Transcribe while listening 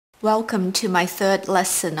Welcome to my third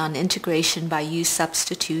lesson on integration by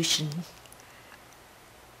U-Substitution.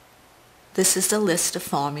 This is the list of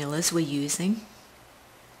formulas we're using,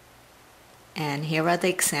 and here are the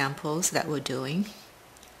examples that we're doing.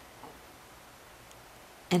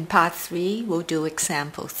 In part 3, we'll do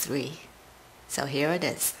example 3. So here it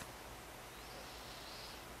is.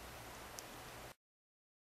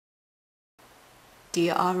 Do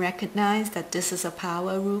you all recognize that this is a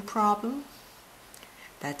power rule problem?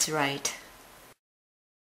 That's right.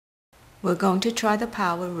 We're going to try the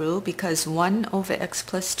power rule because 1 over x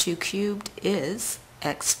plus 2 cubed is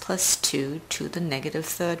x plus 2 to the negative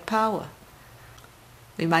third power.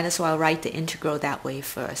 We might as well write the integral that way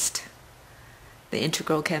first. The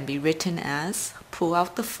integral can be written as pull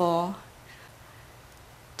out the 4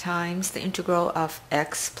 times the integral of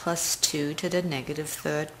x plus 2 to the negative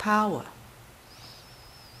third power.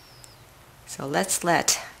 So let's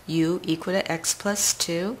let u equal to x plus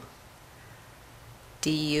 2.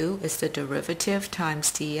 du is the derivative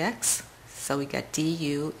times dx. So we get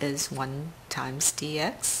du is 1 times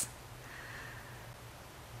dx.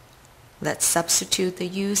 Let's substitute the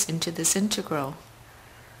u's into this integral.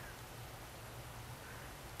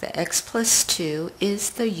 The x plus 2 is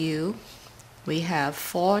the u. We have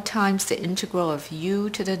 4 times the integral of u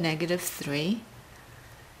to the negative 3.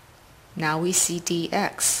 Now we see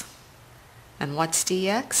dx. And what's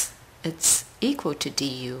dx? It's equal to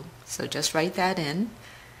du. So just write that in.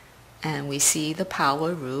 And we see the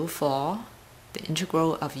power rule for the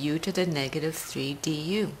integral of u to the negative 3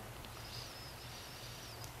 du.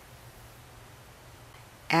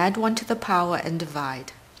 Add 1 to the power and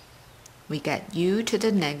divide. We get u to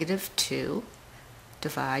the negative 2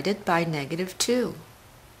 divided by negative 2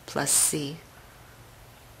 plus c.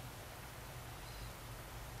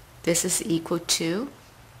 This is equal to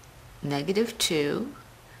negative 2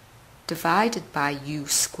 divided by u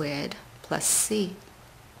squared plus c.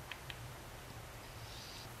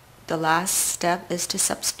 The last step is to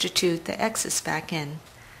substitute the x's back in,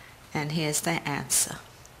 and here's the answer.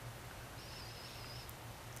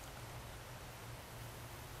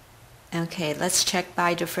 Okay, let's check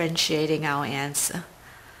by differentiating our answer.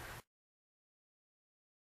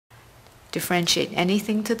 Differentiate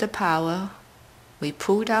anything to the power. We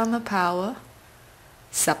pull down the power,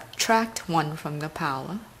 subtract 1 from the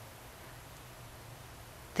power,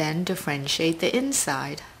 then differentiate the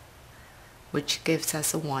inside, which gives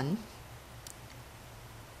us a 1,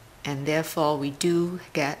 and therefore we do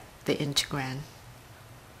get the integrand.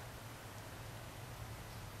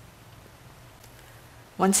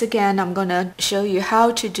 Once again, I'm going to show you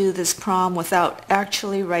how to do this problem without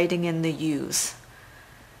actually writing in the u's.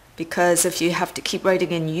 Because if you have to keep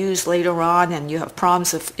writing in u's later on and you have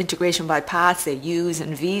problems of integration by parts, they're u's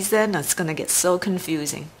and v's, then it's going to get so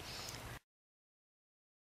confusing.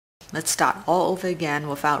 Let's start all over again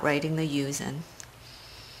without writing the u's in.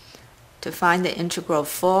 To find the integral of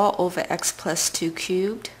 4 over x plus 2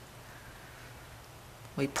 cubed,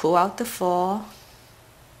 we pull out the 4.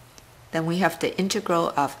 Then we have the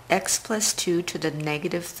integral of x plus 2 to the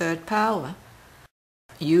negative third power.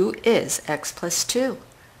 U is x plus 2.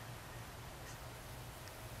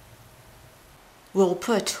 We'll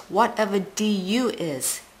put whatever du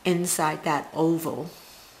is inside that oval.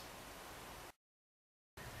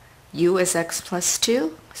 U is x plus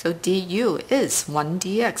 2, so du is 1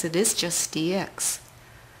 dx. It is just dx.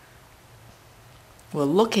 We're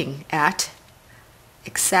looking at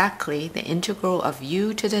exactly the integral of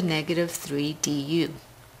u to the negative 3 du.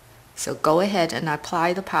 So go ahead and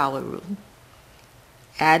apply the power rule.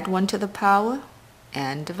 Add 1 to the power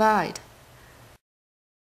and divide.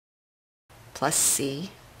 Plus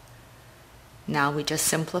c. Now we just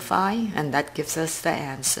simplify, and that gives us the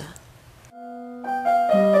answer.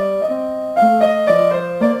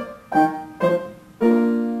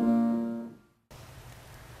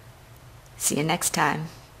 See you next time.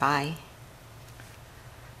 Bye.